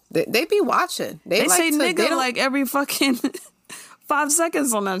mean, they be watching. They say nigga like every fucking 5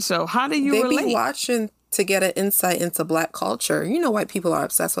 seconds on that show. How do you They relate? be watching to get an insight into Black culture. You know, white people are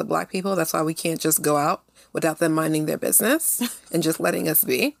obsessed with Black people. That's why we can't just go out without them minding their business and just letting us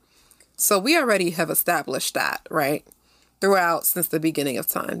be. So we already have established that, right? Throughout, since the beginning of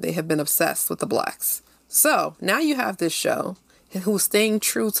time, they have been obsessed with the Blacks. So now you have this show who's staying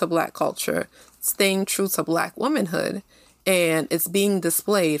true to Black culture, staying true to Black womanhood, and it's being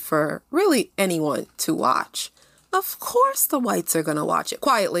displayed for really anyone to watch. Of course the whites are going to watch it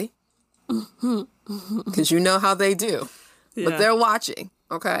quietly, because you know how they do. But they're watching,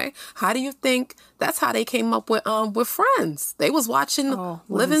 okay? How do you think that's how they came up with Friends? They was watching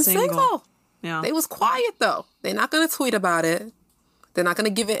Living Single. Yeah. They was quiet, though. They're not going to tweet about it. They're not going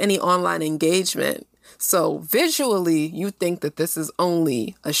to give it any online engagement. So visually, you think that this is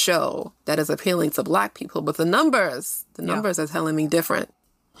only a show that is appealing to Black people, but the numbers are telling me different.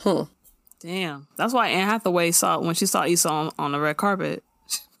 Damn. That's why Anne Hathaway when she saw Issa on the red carpet.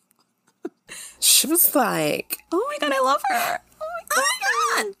 She was like, Oh my God, I love her. Oh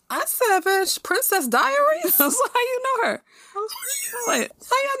my God. I said, bitch, Princess Diaries? That's how you know her. Like,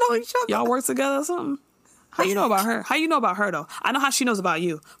 How y'all know each other? y'all work together or something? How you know about her? How you know about her, though? I know how she knows about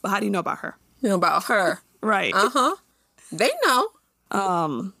you, but how do you know about her? You know about her. Right. They know.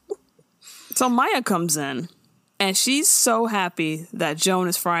 So Maya comes in, and she's so happy that Joan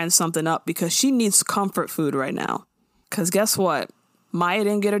is frying something up because she needs comfort food right now. Because guess what? Maya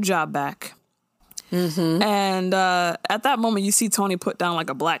didn't get her job back. And at that moment, you see Tony put down like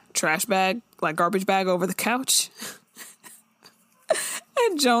a black trash bag, like garbage bag over the couch.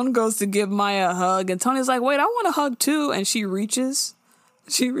 And Joan goes to give Maya a hug, and Tony's like, wait, I want a hug too. And she reaches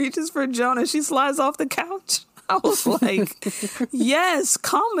for Joan, and she slides off the couch. I was like, yes,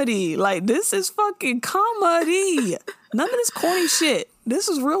 comedy. Like, this is fucking comedy. None of this corny shit. This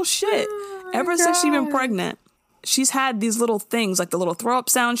is real shit. Ever since she's been pregnant, she's had these little things, like the little throw up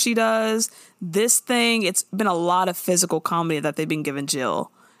sound she does, this thing. It's been a lot of physical comedy that they've been giving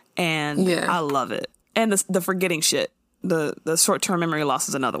Jill. And I love it. And the forgetting shit. The short-term memory loss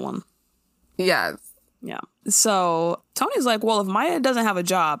is another one. Yes. Yeah. So Tony's like, well, if Maya doesn't have a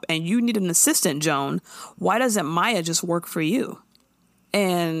job and you need an assistant, Joan, why doesn't Maya just work for you?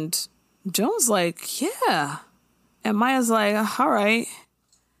 And Joan's like, yeah. And Maya's like, all right.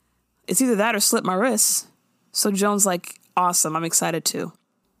 It's either that or slip my wrists. So Joan's like, awesome. I'm excited too.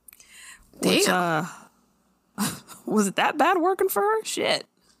 Damn. Which, was it that bad working for her? Shit.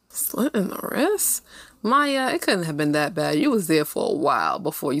 Slitting the wrist? Maya, it couldn't have been that bad. You was there for a while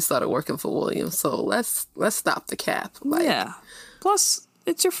before you started working for Williams. So let's stop the cap. Like, yeah. Plus,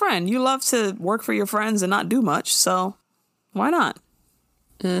 it's your friend. You love to work for your friends and not do much. So why not?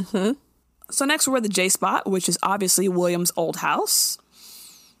 So next we're at the J spot, which is obviously William's old house.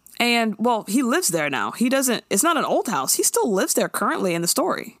 And, well, he lives there now. It's not an old house. He still lives there currently in the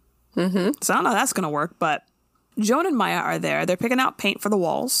story. So I don't know how that's going to work, but Joan and Maya are there. They're picking out paint for the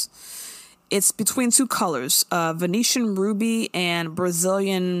walls. It's between two colors, Venetian ruby and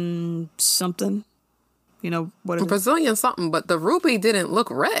Brazilian something. You know, what is it? Brazilian something, but the ruby didn't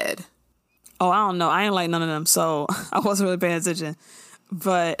look red. Oh, I don't know. I ain't like none of them, so I wasn't really paying attention.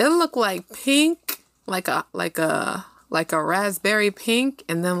 But It looked like pink, like a raspberry pink,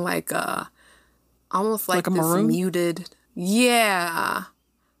 and then almost like a this maroon? muted. Yeah.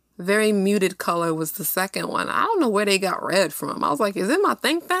 Very muted color was the second one. I don't know where they got red from. I was like, is it my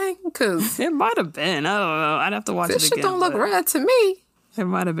thing? Because it might have been. I don't know. I'd have to watch this it shit again. don't look but red to me. It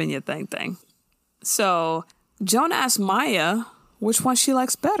might have been your thing. So Joan asked Maya which one she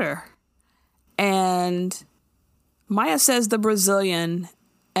likes better. And Maya says the Brazilian,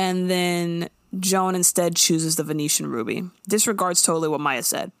 and then Joan instead chooses the Venetian ruby. Disregards totally what Maya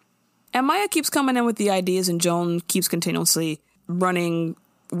said. And Maya keeps coming in with the ideas, and Joan keeps continuously running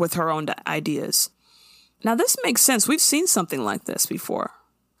with her own ideas. Now, this makes sense. We've seen something like this before.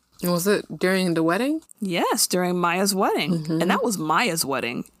 Was it during the wedding? Yes, during Maya's wedding. And that was Maya's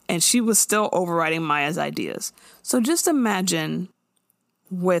wedding. And she was still overriding Maya's ideas. So just imagine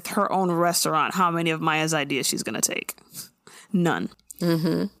with her own restaurant how many of Maya's ideas she's going to take. None.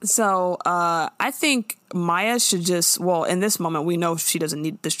 So I think Maya should in this moment, we know she doesn't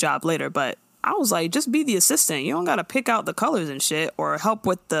need this job later, but I was like, just be the assistant. You don't got to pick out the colors and shit or help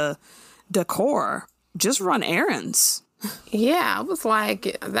with the decor. Just run errands. Yeah, I was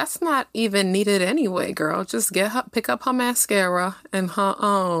like, that's not even needed anyway, girl. Just pick up her mascara and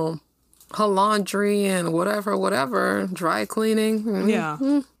her laundry and whatever, dry cleaning.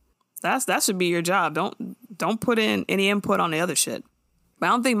 Yeah. That should be your job. Don't put in any input on the other shit. But I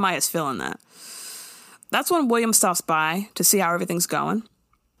don't think Maya's feeling that. That's when William stops by to see how everything's going.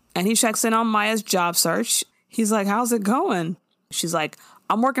 And he checks in on Maya's job search. He's like, how's it going? She's like,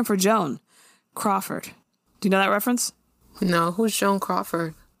 I'm working for Joan Crawford. Do you know that reference? No, who's Joan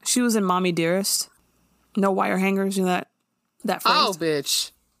Crawford? She was in Mommy Dearest. No wire hangers, you know that phrase? Oh,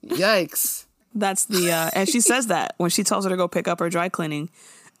 bitch. Yikes. That's the, and she says that when she tells her to go pick up her dry cleaning.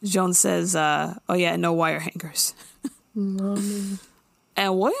 Joan says, oh yeah, no wire hangers. Mommy.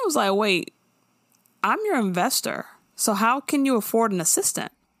 And William's like, wait, I'm your investor. So how can you afford an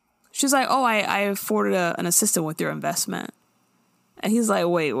assistant? She's like, oh, I afforded an assistant with your investment. And he's like,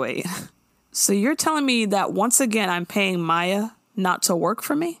 wait. So you're telling me that once again, I'm paying Maya not to work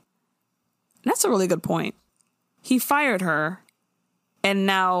for me? And that's a really good point. He fired her and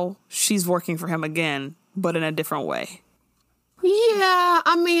now she's working for him again, but in a different way. Yeah,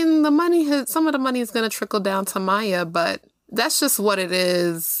 I mean, some of the money is going to trickle down to Maya, but that's just what it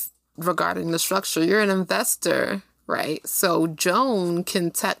is regarding the structure. You're an investor, right? So Joan can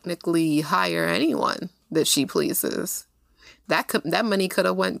technically hire anyone that she pleases. That money could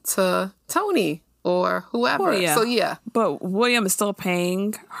have went to Tony or whoever. Well, yeah. So yeah. But William is still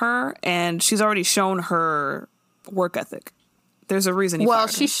paying her, and she's already shown her work ethic. There's a reason he fired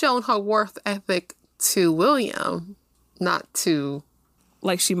her. She's shown her work ethic to William, not to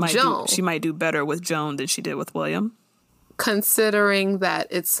like she might Joan. She might do better with Joan than she did with William. Considering that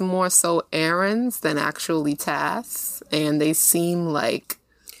it's more so errands than actually tasks, and they seem like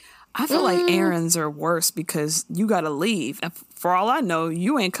I feel like errands are worse because you got to leave. And for all I know,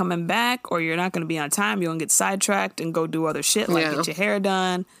 you ain't coming back or you're not going to be on time. You're going to get sidetracked and go do other shit like get your hair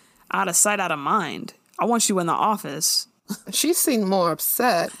done. Out of sight, out of mind. I want you in the office. She seemed more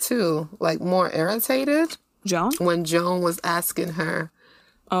upset, too. Like, more irritated. Joan? When Joan was asking her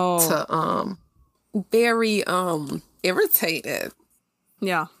to, very, irritated.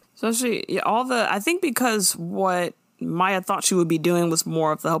 Yeah. So I think because what Maya thought she would be doing was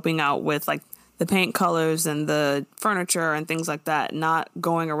more of the helping out with like the paint colors and the furniture and things like that, not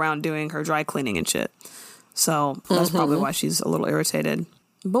going around doing her dry cleaning and shit. So that's probably why she's a little irritated.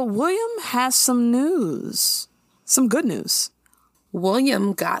 But William has some news. Some good news.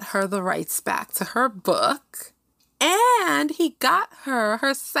 William got her the rights back to her book, and he got her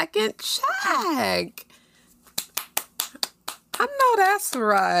second check. I know that's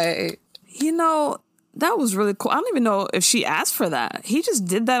right. You know, that was really cool. I don't even know if she asked for that. He just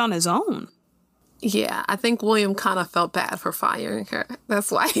did that on his own. Yeah, I think William kind of felt bad for firing her.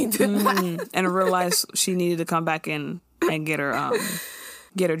 That's why he did that. And realized she needed to come back in and get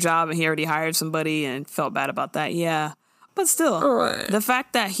her job, and he already hired somebody and felt bad about that. Yeah. But still, the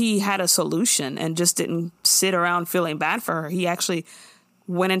fact that he had a solution and just didn't sit around feeling bad for her, he actually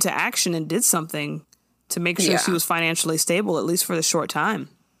went into action and did something to make sure she was financially stable, at least for the short time.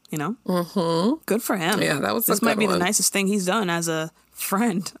 You know? Mm-hmm. Good for him. Yeah, that was This might be the nicest thing he's done as a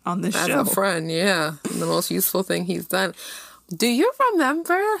friend on this show. As a friend, yeah. The most useful thing he's done. Do you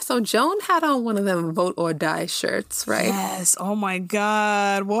remember? So Joan had on one of them Vote or Die shirts, right? Yes. Oh my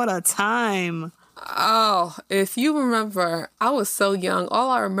God. What a time. Oh, if you remember, I was so young. All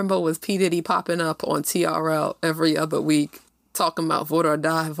I remember was P. Diddy popping up on TRL every other week talking about Vote or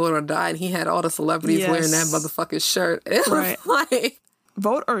Die, Vote or Die. And he had all the celebrities wearing that motherfucking shirt. It was like...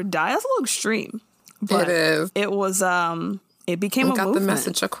 Vote or Die? That's a little extreme. But it is. It was, it became a movement. Got the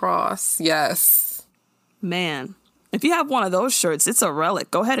message across. Yes. Man. If you have one of those shirts, it's a relic.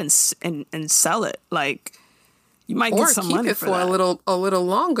 Go ahead and sell it. Like, you might get some money for that. Or keep it for a little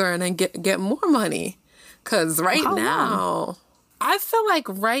longer and then get more money. Because now, I feel like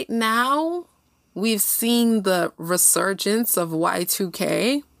right now, we've seen the resurgence of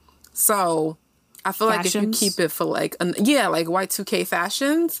Y2K. So, I feel like if you keep it for like Y2K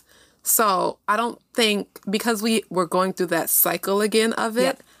fashions. So, I don't think, because we're going through that cycle again of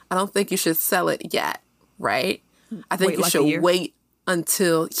it, I don't think you should sell it yet, right? I think you should wait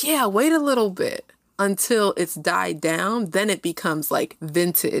until, wait a little bit until it's died down. Then it becomes like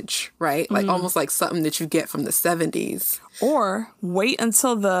vintage, right? Like almost like something that you get from the 70s. Or wait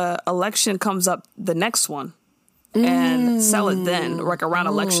until the election comes up, the next one, and sell it then, like around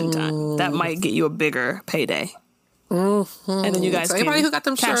election time. That might get you a bigger payday. Mm-hmm. And then you guys can who got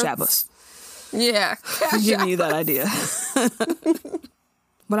them cash app us. Yeah. I'm giving you that idea.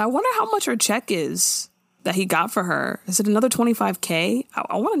 But I wonder how much her check is that he got for her. Is it another $25K?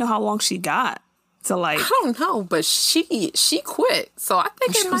 I want to know how long she got to like. I don't know, but she quit, so I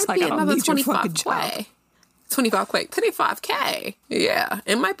think it might be another $25K. $25K. Yeah,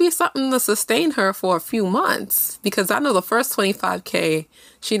 it might be something to sustain her for a few months, because I know the first $25K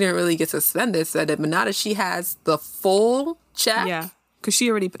she didn't really get to spend it, but now that she has the full check, because she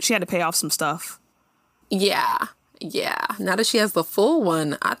had to pay off some stuff. Yeah. Yeah, now that she has the full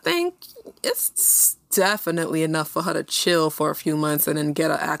one, I think it's definitely enough for her to chill for a few months and then get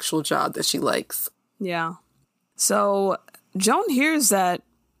an actual job that she likes. Yeah. So Joan hears that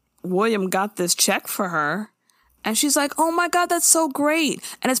William got this check for her, and she's like, oh my God, that's so great.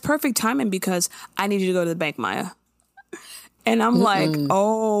 And it's perfect timing because I need you to go to the bank, Maya. And I'm like,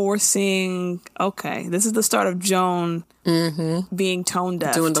 oh, we're seeing, okay, this is the start of Joan being tone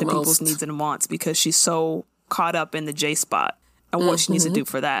deaf to people's needs and wants because she's so caught up in the J spot and what she needs to do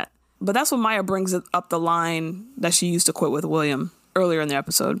for that. But that's when Maya brings up the line that she used to quit with William earlier in the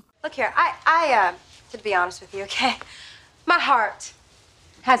episode. Look here, I to be honest with you, okay, my heart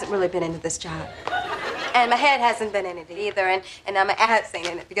hasn't really been into this job. And my head hasn't been in it either, and now my ass ain't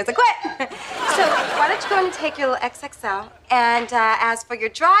in it because I quit. So why don't you go in and take your little XXL, and as for your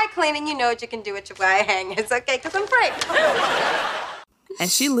dry cleaning, you know what you can do with your wire hangers, okay, because I'm free.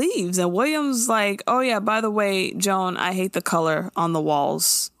 And she leaves, and William's like, oh yeah, by the way, Joan, I hate the color on the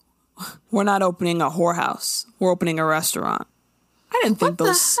walls. We're not opening a whorehouse. We're opening a restaurant. I didn't think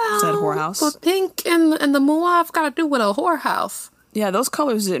those said whorehouse. What pink and the mauve got to do with a whorehouse? Yeah, those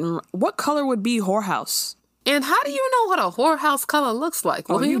colors didn't... What color would be whorehouse? And how do you know what a whorehouse color looks like,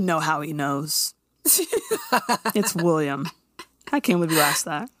 Oh, William? you know how he knows. It's William. I can't believe you asked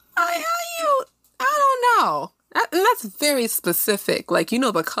that. I don't know. And that's very specific. Like, you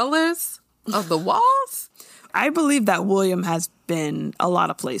know the colors of the walls? I believe that William has been a lot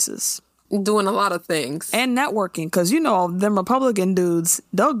of places. Doing a lot of things. And networking, because, you know, them Republican dudes,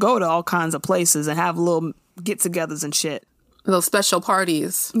 they'll go to all kinds of places and have little get-togethers and shit. Those special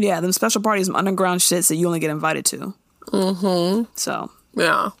parties. Yeah, them special parties, some underground shits that you only get invited to. So,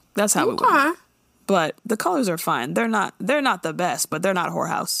 yeah. That's how it went. But the colors are fine. They're not the best, but they're not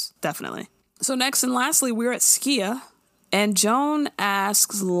whorehouse, definitely. So next and lastly, we're at Skia, and Joan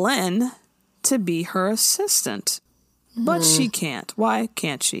asks Lynn to be her assistant. But she can't. Why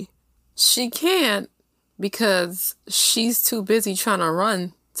can't she? She can't because she's too busy trying to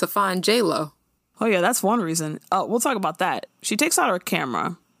run to find J-Lo. Oh, yeah, that's one reason. We'll talk about that. She takes out her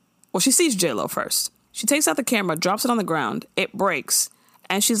camera. Well, she sees J-Lo first. She takes out the camera, drops it on the ground. It breaks.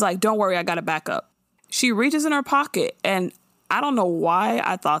 And she's like, don't worry, I got it back up. She reaches in her pocket, and I don't know why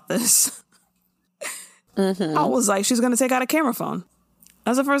I thought this. I was like, she's going to take out a camera phone.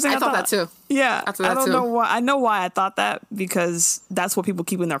 That's the first thing I thought. that too. Yeah. I don't know why. I know why I thought that because that's what people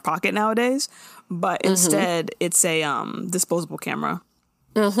keep in their pocket nowadays. But instead, it's a disposable camera.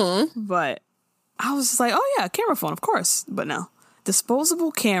 But I was just like, oh yeah, camera phone, of course. But no.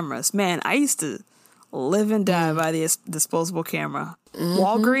 Disposable cameras. Man, I used to live and die by the disposable camera.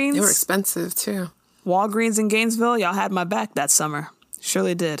 Walgreens. They were expensive too. Walgreens in Gainesville, y'all had my back that summer.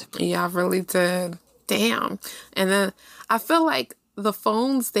 Surely did. Yeah, I really did. Damn. And then I feel like the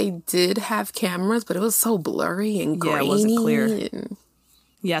phones, they did have cameras, but it was so blurry and grainy. Yeah, it wasn't clear.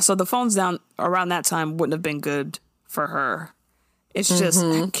 Yeah, so the phones down around that time wouldn't have been good for her. It's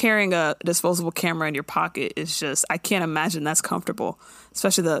just carrying a disposable camera in your pocket is just, I can't imagine that's comfortable,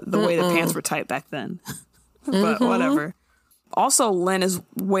 especially the way the pants were tight back then. But whatever. Also, Lynn is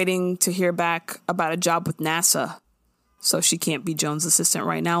waiting to hear back about a job with NASA, so she can't be Joan's assistant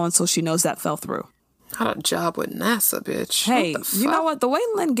right now until she knows that fell through. Got a job with NASA, bitch. Hey, you know what? The way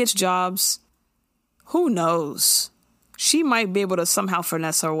Lynn gets jobs, who knows? She might be able to somehow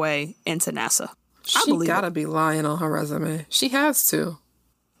finesse her way into NASA. She gotta be lying on her resume. She has to.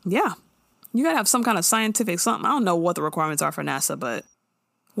 Yeah. You gotta have some kind of scientific something. I don't know what the requirements are for NASA, but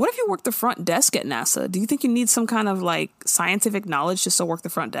what if you work the front desk at NASA? Do you think you need some kind of like scientific knowledge just to work the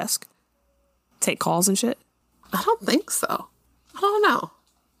front desk? Take calls and shit? I don't think so. I don't know.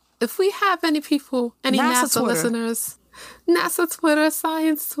 If we have any people, any NASA listeners, NASA Twitter,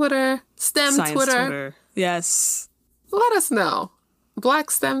 Science Twitter, STEM Science Twitter. Yes. Let us know.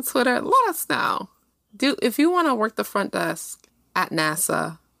 Black STEM Twitter, let us know. If you want to work the front desk at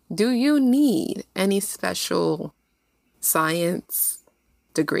NASA, do you need any special science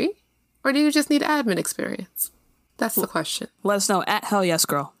degree? Or do you just need admin experience? That's the question. Let us know at Hell Yes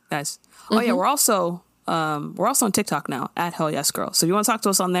Girl, guys. Oh yeah, we're also on TikTok now at Hell Yes Girl. So if you want to talk to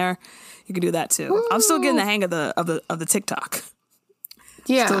us on there, you can do that too. Woo! I'm still getting the hang of the TikTok.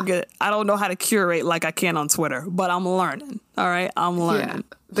 Yeah. Still get it. I don't know how to curate like I can on Twitter, but I'm learning. All right, I'm learning.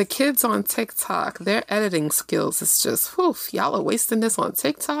 Yeah. The kids on TikTok, their editing skills is just, whew, y'all are wasting this on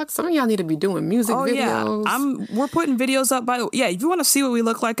TikTok. Some of y'all need to be doing music videos. Yeah. We're putting videos up, by the way. Yeah, if you want to see what we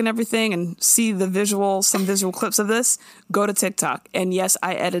look like and everything and see some visual clips of this, go to TikTok. And yes,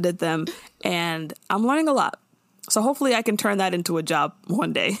 I edited them and I'm learning a lot. So hopefully I can turn that into a job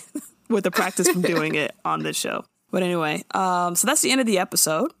one day with the practice from doing it on this show. But anyway, so that's the end of the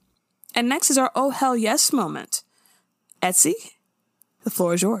episode. And next is our Oh Hell Yes moment. Etsy, the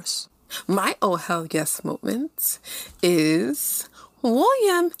floor is yours. My oh hell yes moment is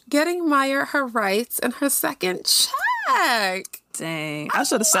William getting Maya her rights and her second check. Dang, I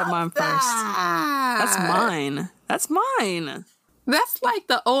should have said mine first. That's mine. That's mine. That's like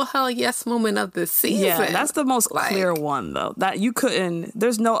the oh hell yes moment of the season. Yeah, that's the most clear one, though. That you couldn't,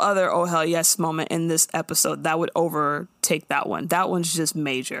 there's no other oh hell yes moment in this episode that would overtake that one. That one's just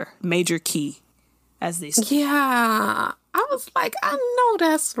major key, as they say. Yeah, I was like, I know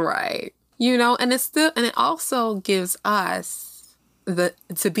that's right. You know, and it also gives us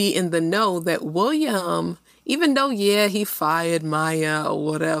to be in the know that William, even though, yeah, he fired Maya or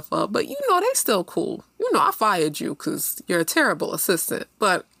whatever, but you know, they still cool. You know, I fired you because you're a terrible assistant,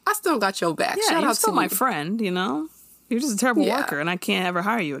 but I still got your back. Yeah, Shout you're out still to my you. friend, you know? You're just a terrible worker, and I can't ever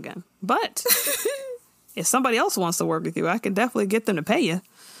hire you again. But if somebody else wants to work with you, I can definitely get them to pay you.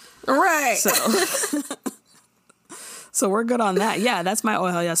 Right. So we're good on that. Yeah, that's my oh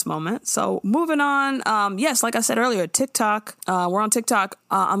hell yes moment. So moving on. Yes, like I said earlier, TikTok. We're on TikTok.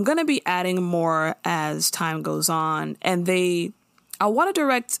 I'm going to be adding more as time goes on. And I want to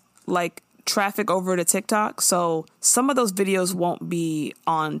direct like traffic over to TikTok. So some of those videos won't be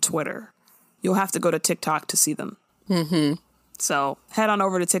on Twitter. You'll have to go to TikTok to see them. Mm-hmm. So head on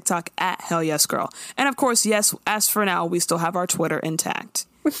over to TikTok at Hell Yes Girl. And of course, yes, as for now, we still have our Twitter intact.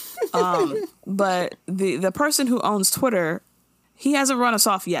 But the person who owns Twitter, he hasn't run us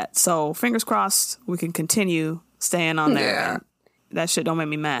off yet. So fingers crossed we can continue staying on there. Yeah. That shit don't make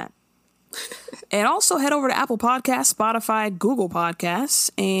me mad. And also head over to Apple Podcasts, Spotify, Google Podcasts,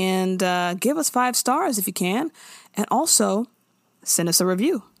 and give us 5 stars if you can. And also send us a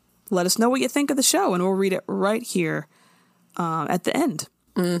review. Let us know what you think of the show, and we'll read it right here at the end.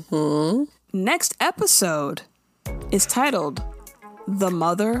 Mm-hmm. Next episode is titled The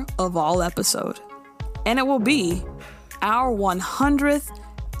Mother of All Episode. And it will be our 100th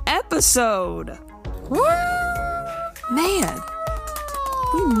episode. Woo! Man,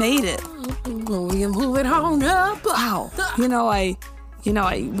 we made it. We move it on up. Wow.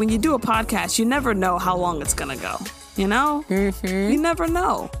 When you do a podcast, you never know how long it's going to go. You know? Mm-hmm. You never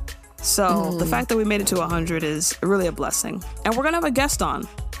know. So the fact that we made it to 100 is really a blessing. And we're going to have a guest on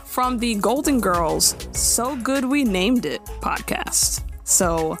from the Golden Girls So Good We Named It podcast.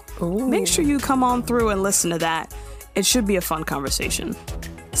 So make sure you come on through and listen to that. It should be a fun conversation.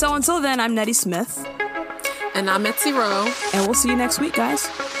 So until then, I'm Nettie Smith. And I'm Etsy Rowe. And we'll see you next week, guys.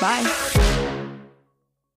 Bye.